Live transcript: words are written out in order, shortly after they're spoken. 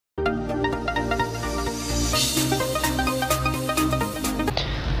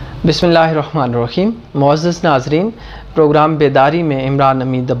बिस्मिल्लाहिर्रहमानिर्रहीम। मुअज़्ज़ज़ नाज़रीन, प्रोग्राम बेदारी में इमरान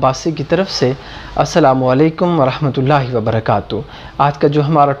हमीद अब्बासी की तरफ से अस्सलामु अलैकुम वरहमतुल्लाहि वबरकातुहू। आज का जो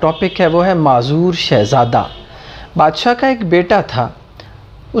हमारा टॉपिक है वो है माज़ूर शहज़ादा। बादशाह का एक बेटा था,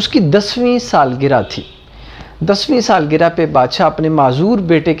 उसकी 10वीं सालगिरह थी। 10वीं सालगिरह पे बादशाह अपने माज़ूर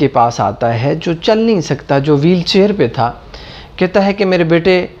बेटे के पास आता है जो चल नहीं सकता, जो व्हील चेयर पे था। कहता है कि मेरे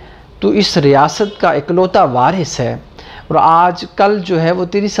बेटे, तू इस रियासत का इकलौता वारिस है और आज कल जो है वो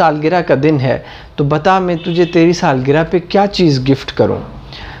तेरी सालगिरह का दिन है, तो बता मैं तुझे तेरी सालगिरह पे क्या चीज़ गिफ्ट करूं।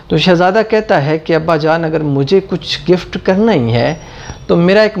 तो शहज़ादा कहता है कि अब्बा जान, अगर मुझे कुछ गिफ्ट करना ही है तो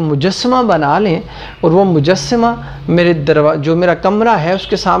मेरा एक मुजस्समा बना लें और वो मुजस्समा मेरे जो मेरा कमरा है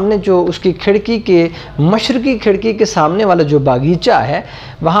उसके सामने, जो उसकी खिड़की के मशरकी खिड़की के सामने वाला जो बागीचा है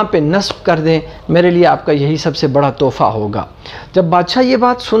वहाँ पे नस्ब कर दें। मेरे लिए आपका यही सबसे बड़ा तोहफ़ा होगा। जब बादशाह ये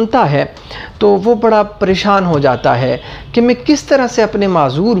बात सुनता है तो वो बड़ा परेशान हो जाता है कि मैं किस तरह से अपने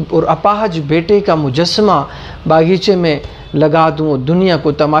माज़ूर और अपाहज बेटे का मुजस्समा बागीचे में लगा दूँ, दुनिया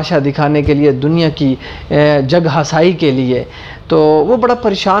को तमाशा दिखाने के लिए, दुनिया की जग हसाई के लिए। तो वो बड़ा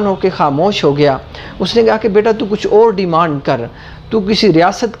परेशान होकर ख़ामोश हो गया। उसने कहा कि बेटा तू कुछ और डिमांड कर, तू किसी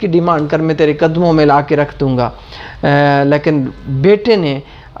रियासत की डिमांड कर, मैं तेरे कदमों में ला के रख दूँगा। लेकिन बेटे ने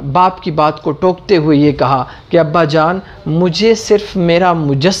बाप की बात को टोकते हुए ये कहा कि अब्बा जान, मुझे सिर्फ़ मेरा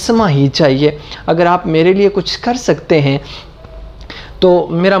मुजस्समा ही चाहिए। अगर आप मेरे लिए कुछ कर सकते हैं तो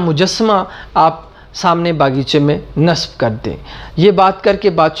मेरा मुजस्समा आप सामने बागीचे में नस्ब कर दें। ये बात करके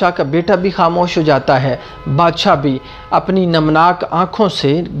बादशाह का बेटा भी खामोश हो जाता है। बादशाह भी अपनी नमनाक आँखों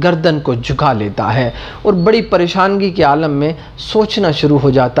से गर्दन को झुका लेता है और बड़ी परेशानी के आलम में सोचना शुरू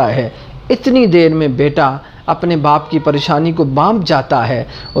हो जाता है। इतनी देर में बेटा अपने बाप की परेशानी को बांप जाता है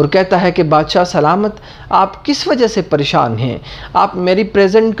और कहता है कि बादशाह सलामत, आप किस वजह से परेशान हैं? आप मेरी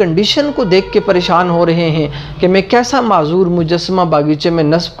प्रेजेंट कंडीशन को देख के परेशान हो रहे हैं कि मैं कैसा माज़ूर मुजस्समा बागीचे में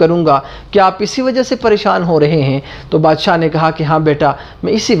नस्ब करूंगा, क्या आप इसी वजह से परेशान हो रहे हैं? तो बादशाह ने कहा कि हाँ बेटा,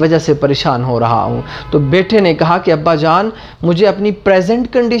 मैं इसी वजह से परेशान हो रहा हूँ। तो बेटे ने कहा कि अब्बा जान, मुझे अपनी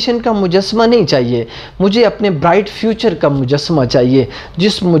प्रेजेंट कंडीशन का मुजस्समा नहीं चाहिए, मुझे अपने ब्राइट फ्यूचर का मुजस्समा चाहिए,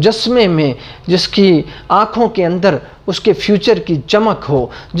 जिस मुजस्समे में जिसकी आँखों के अंदर उसके फ्यूचर की चमक हो,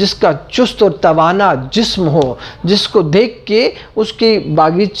 जिसका चुस्त और तवाना जिस्म हो, जिसको देख के उसके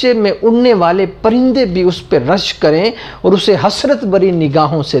बागीचे में उड़ने वाले परिंदे भी उस पर रश करें और उसे हसरत भरी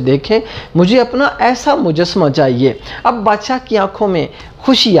निगाहों से देखें। मुझे अपना ऐसा मुजस्समा चाहिए। अब बादशाह की आंखों में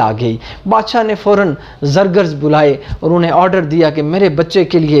खुशी आ गई। बादशाह ने फ़ौरन ज़रगर्स बुलाए और उन्हें ऑर्डर दिया कि मेरे बच्चे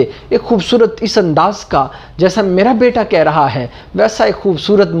के लिए एक खूबसूरत, इस अंदाज का जैसा मेरा बेटा कह रहा है वैसा एक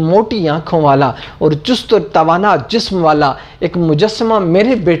खूबसूरत मोटी आँखों वाला और चुस्त और तवाना जिस्म वाला एक मुजस्समा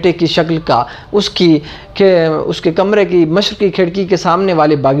मेरे बेटे की शक्ल का उसके कमरे की मशरकी खिड़की के सामने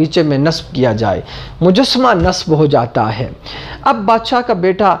वाले बागीचे में नस्ब किया जाए। मुजस्समा नस्ब हो जाता है। अब बादशाह का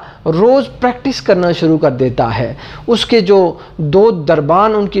बेटा रोज़ प्रैक्टिस करना शुरू कर देता है। उसके जो 2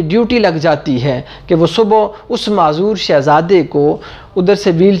 दरबान, उनकी ड्यूटी लग जाती है कि वो सुबह उस माज़ूर शहज़ादे को उधर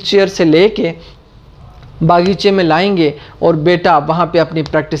से व्हील चेयर से लेके बागीचे में लाएंगे और बेटा वहाँ पे अपनी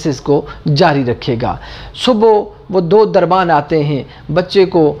प्रैक्टिसेस को जारी रखेगा। सुबह वो 2 दरबान आते हैं, बच्चे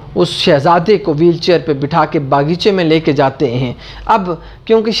को, उस शहज़ादे को व्हील चेयर पे बिठा के बागीचे में लेके जाते हैं। अब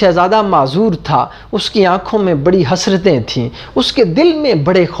क्योंकि शहज़ादा माज़ूर था, उसकी आंखों में बड़ी हसरतें थीं, उसके दिल में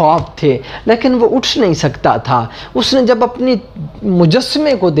बड़े ख्वाब थे, लेकिन वो उठ नहीं सकता था। उसने जब अपनी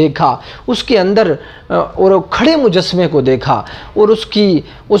मुजस्समे को देखा, उसके अंदर और खड़े मुजस्समे को देखा और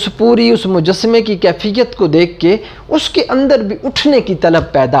उस मुजस्समे की कैफियत को देख के उसके अंदर भी उठने की तलब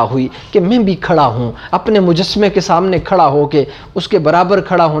पैदा हुई कि मैं भी खड़ा हूँ, अपने मुजस्समे के सामने खड़ा होके उसके बराबर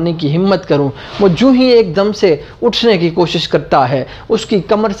खड़ा होने की हिम्मत करूं। वो जो ही एकदम से उठने की कोशिश करता है, उसकी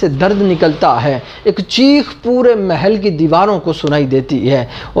कमर से दर्द निकलता है, एक चीख पूरे महल की दीवारों को सुनाई देती है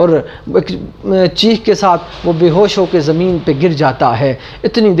और एक चीख के साथ वो बेहोश होकर ज़मीन पे गिर जाता है।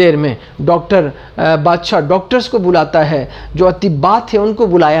 इतनी देर में बादशाह डॉक्टर्स को बुलाता है, जो अतिबात है उनको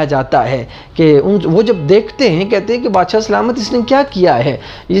बुलाया जाता है कि वो जब देखते हैं कहते हैं कि बादशाह सलामत, इसने क्या किया है?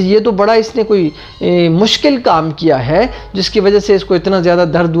 ये तो बड़ा इसने कोई मुश्किल काम किया है जिसकी वजह से इसको इतना ज़्यादा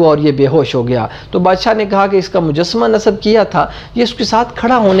दर्द हुआ और ये बेहोश हो गया। तो बादशाह ने कहा कि इसका मुजस्समा नस्ब किया था, ये उसके साथ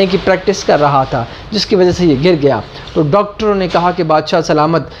खड़ा होने की प्रैक्टिस कर रहा था जिसकी वजह से ये गिर गया। तो डॉक्टरों ने कहा कि बादशाह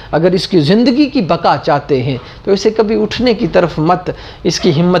सलामत, अगर इसकी ज़िंदगी की बका चाहते हैं तो इसे कभी उठने की तरफ मत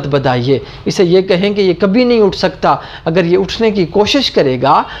इसकी हिम्मत बढ़ाइए, इसे ये कहें कि ये कभी नहीं उठ सकता, अगर ये उठने की कोशिश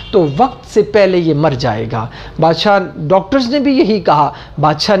करेगा तो वक्त से पहले ये मर जाएगा। बादशाह, डॉक्टर्स ने भी यही कहा,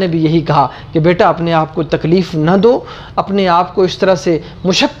 बादशाह ने भी यही कहा कि बेटा अपने आप को तकलीफ़ تکلیف نہ دو، اپنے آپ کو اس طرح سے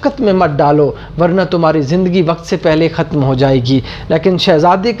مشقت میں مت ڈالو ورنہ تمہاری زندگی وقت سے پہلے ختم ہو جائے گی۔ لیکن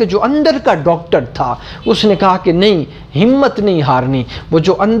شہزادے کے جو اندر کا ڈاکٹر تھا اس نے کہا کہ نہیں، ہمت نہیں ہارنی۔ وہ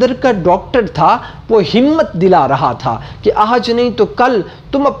جو اندر کا ڈاکٹر تھا وہ ہمت دلا رہا تھا کہ آج نہیں تو کل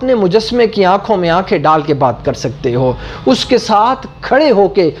تم اپنے مجسمے کی آنکھوں میں آنکھیں ڈال کے بات کر سکتے ہو، اس کے ساتھ کھڑے ہو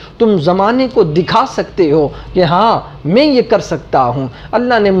کے تم زمانے کو دکھا سکتے ہو کہ ہاں میں یہ کر سکتا ہوں،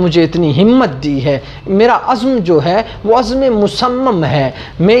 اللہ نے مجھے اتنی ہمت دی ہے، میرا عزم جو ہے وہ عزم مصمم ہے،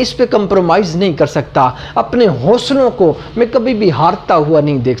 میں اس پہ کمپرومائز نہیں کر سکتا، اپنے حوصلوں کو میں کبھی بھی ہارتا ہوا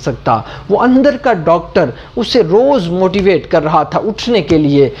نہیں دیکھ سکتا۔ وہ اندر کا ڈاکٹر اسے روز موٹیویٹ کر رہا تھا اٹھنے کے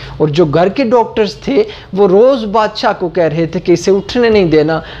لیے، اور جو گھر کے ڈاکٹرز تھے وہ روز بادشاہ کو کہہ رہے تھے کہ اسے اٹھنے نہیں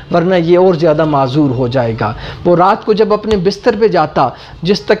دینا ورنہ یہ اور زیادہ معذور ہو جائے گا۔ وہ رات کو جب اپنے بستر پہ جاتا،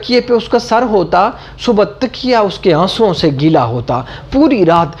 جس تکیے پہ اس کا سر ہوتا، صبح تکیہ اس کے آنسوؤں سے گیلا ہوتا، پوری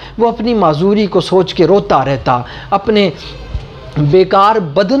رات وہ اپنی معذوری کو سوچ کے روتا رہتا، اپنے بیکار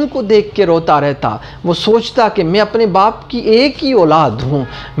بدن کو دیکھ کے روتا رہتا۔ وہ سوچتا کہ میں اپنے باپ کی ایک ہی اولاد ہوں،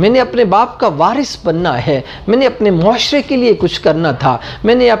 میں نے اپنے باپ کا وارث بننا ہے، میں نے اپنے معاشرے کے لیے کچھ کرنا تھا،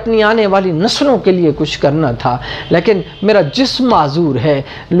 میں نے اپنی آنے والی نسلوں کے لیے کچھ کرنا تھا، لیکن میرا جسم معذور ہے،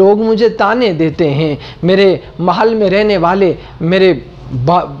 لوگ مجھے تانے دیتے ہیں، میرے محل میں رہنے والے میرے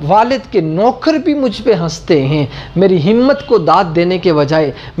والد کے نوکر بھی مجھ پہ ہنستے ہیں، میری ہمت کو داد دینے کے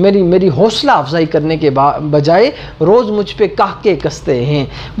بجائے میری حوصلہ افزائی کرنے کے بجائے روز مجھ پہ کہکے کستے ہیں۔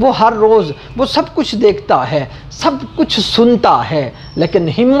 وہ ہر روز وہ سب کچھ دیکھتا ہے، سب کچھ سنتا ہے، لیکن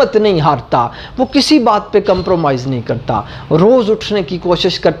ہمت نہیں ہارتا، وہ کسی بات پہ کمپرومائز نہیں کرتا، روز اٹھنے کی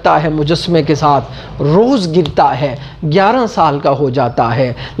کوشش کرتا ہے مجسمے کے ساتھ، روز گرتا ہے، 11 سال کا ہو جاتا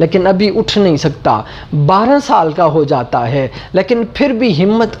ہے لیکن ابھی اٹھ نہیں سکتا، 12 سال کا ہو جاتا ہے لیکن پھر بھی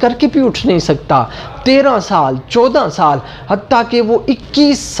ہمت کر کے بھی اٹھ نہیں سکتا، 13 سال، 14 سال، حتیٰ کہ وہ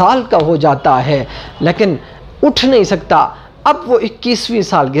 21 سال کا ہو جاتا ہے لیکن اٹھ نہیں سکتا۔ اب وہ 21ویں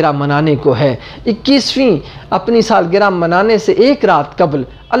سالگرہ منانے کو ہے، 21ویں اپنی سالگرہ منانے سے ایک رات قبل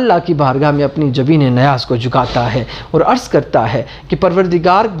اللہ کی بارگاہ میں اپنی جبین نیاز کو جھکاتا ہے اور عرض کرتا ہے کہ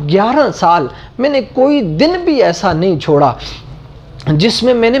پروردگار 11 سال میں نے کوئی دن بھی ایسا نہیں چھوڑا جس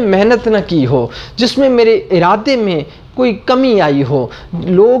میں نے محنت نہ کی ہو، جس میں میرے ارادے میں کوئی کمی آئی ہو،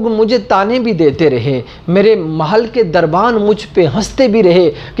 لوگ مجھے تانے بھی دیتے رہے، میرے محل کے دربان مجھ پہ ہنستے بھی رہے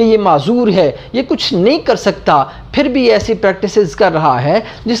کہ یہ معذور ہے، یہ کچھ نہیں کر سکتا، پھر بھی ایسی پریکٹسز کر رہا ہے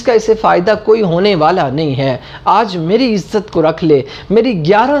جس کا اسے فائدہ کوئی ہونے والا نہیں ہے۔ آج میری عزت کو رکھ لے، میری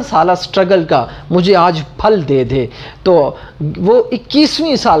 11 سالہ سٹرگل کا مجھے آج پھل دے دے۔ تو وہ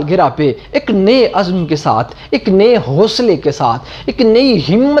 21ویں سالگرہ پہ ایک نئے عزم کے ساتھ، ایک نئے حوصلے کے ساتھ، ایک نئی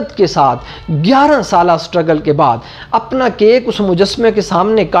ہمت کے ساتھ 11 سالہ سٹرگل کے بعد اپنا کیک اس مجسمے کے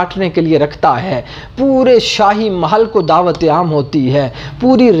سامنے کاٹنے کے لیے رکھتا ہے۔ پورے شاہی محل کو دعوت عام ہوتی ہے،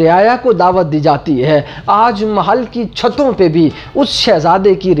 پوری رعایا کو دعوت دی جاتی ہے۔ آج محل کی چھتوں پہ بھی اس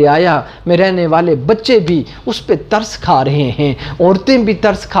شہزادے کی رعایا میں رہنے والے بچے بھی اس پہ ترس کھا رہے ہیں، عورتیں بھی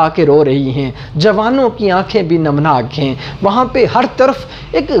ترس کھا کے رو رہی ہیں، جوانوں کی آنکھیں بھی نمناک ہیں۔ وہاں پہ ہر طرف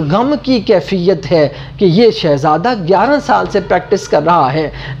ایک غم کی کیفیت ہے کہ یہ شہزادہ 11 سال سے پریکٹس کر رہا ہے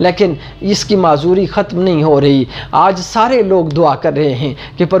لیکن اس کی معذوری ختم نہیں ہو رہی۔ آج سارے لوگ دعا کر رہے ہیں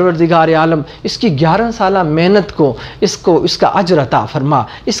کہ پروردگار عالم اس کی 11 سالہ محنت کو اس کا اجر عطا فرما،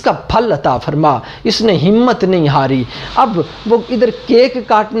 اس کا پھل عطا فرما، اس نے ہمت نہیں ہاری۔ اب وہ ادھر کیک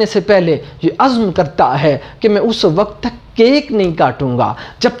کاٹنے سے پہلے یہ عزم کرتا ہے کہ میں اس وقت تک کیک نہیں کاٹوں گا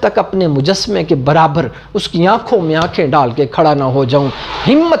جب تک اپنے مجسمے کے برابر اس کی آنکھوں میں آنکھیں ڈال کے کھڑا نہ ہو جاؤں۔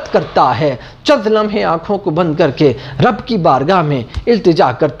 ہمت کرتا ہے، چند لمحے آنکھوں کو بند کر کے رب کی بارگاہ میں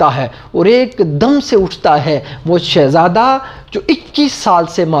التجا کرتا ہے اور ایک دم سے اٹھتا ہے۔ وہ شہزادہ جو 21 سال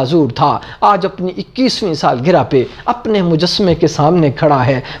سے معذور تھا آج اپنی 21ویں سالگرہ پہ اپنے مجسمے کے سامنے کھڑا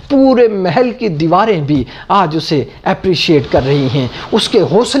ہے۔ پورے محل کی دیواریں بھی آج اسے اپریشیٹ کر رہی ہیں، اس کے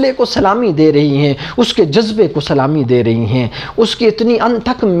حوصلے کو سلامی دے رہی ہیں، اس کے جذبے کو سلامی دے رہی ہیں، اس کی اتنی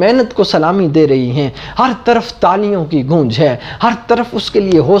انتھک محنت کو سلامی دے رہی ہیں۔ ہر طرف تالیوں کی گونج ہے، ہر طرف اس کے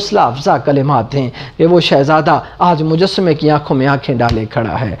لیے حوصلہ افزا کلمات ہیں کہ وہ شہزادہ آج مجسمے کی آنکھوں میں آنکھیں ڈالے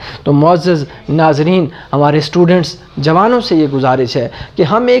کھڑا ہے۔ تو معزز ناظرین، ہمارے اسٹوڈنٹس، جوانوں سے یہ گزارش ہے کہ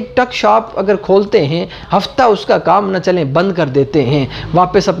ہم ایک ٹک شاپ اگر کھولتے ہیں، ہفتہ اس کا کام نہ چلیں بند کر دیتے ہیں،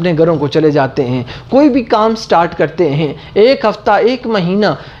 واپس اپنے گھروں کو چلے جاتے ہیں۔ کوئی بھی کام سٹارٹ کرتے ہیں، ایک ہفتہ، ایک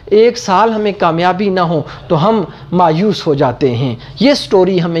مہینہ، ایک سال ہمیں کامیابی نہ ہو تو ہم مایوس ہو جاتے ہیں۔ یہ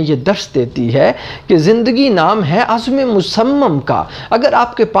سٹوری ہمیں یہ درس دیتی ہے کہ زندگی نام ہے عزم مصمم کا۔ اگر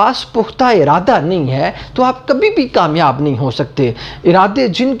آپ کے پاس پختہ ارادہ نہیں ہے تو آپ کبھی بھی کامیاب نہیں ہو سکتے۔ ارادے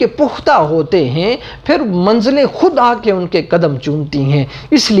جن کے پختہ ہوتے ہیں پھر منزلیں خود آ کے ان کے قدم چومتی ہیں۔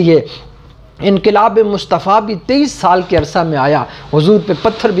 اس لیے انقلاب مصطفیٰ بھی 23 سال کے عرصہ میں آیا، حضور پہ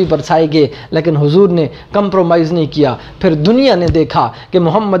پتھر بھی برسائے گئے لیکن حضور نے کمپرومائز نہیں کیا۔ پھر دنیا نے دیکھا کہ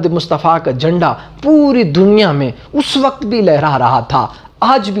محمد مصطفیٰ کا جھنڈا پوری دنیا میں اس وقت بھی لہرا رہا تھا،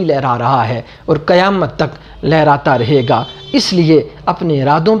 آج بھی لہرا رہا ہے اور قیامت تک لہراتا رہے گا۔ اس لیے اپنے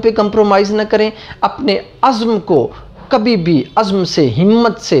ارادوں پہ کمپرومائز نہ کریں، اپنے عزم کو کبھی بھی عزم سے،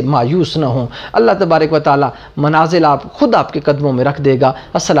 ہمت سے مایوس نہ ہوں۔ اللہ تبارک و تعالی منازل خود آپ کے قدموں میں رکھ دے گا۔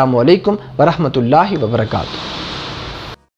 السلام علیکم ورحمۃ اللہ وبرکاتہ۔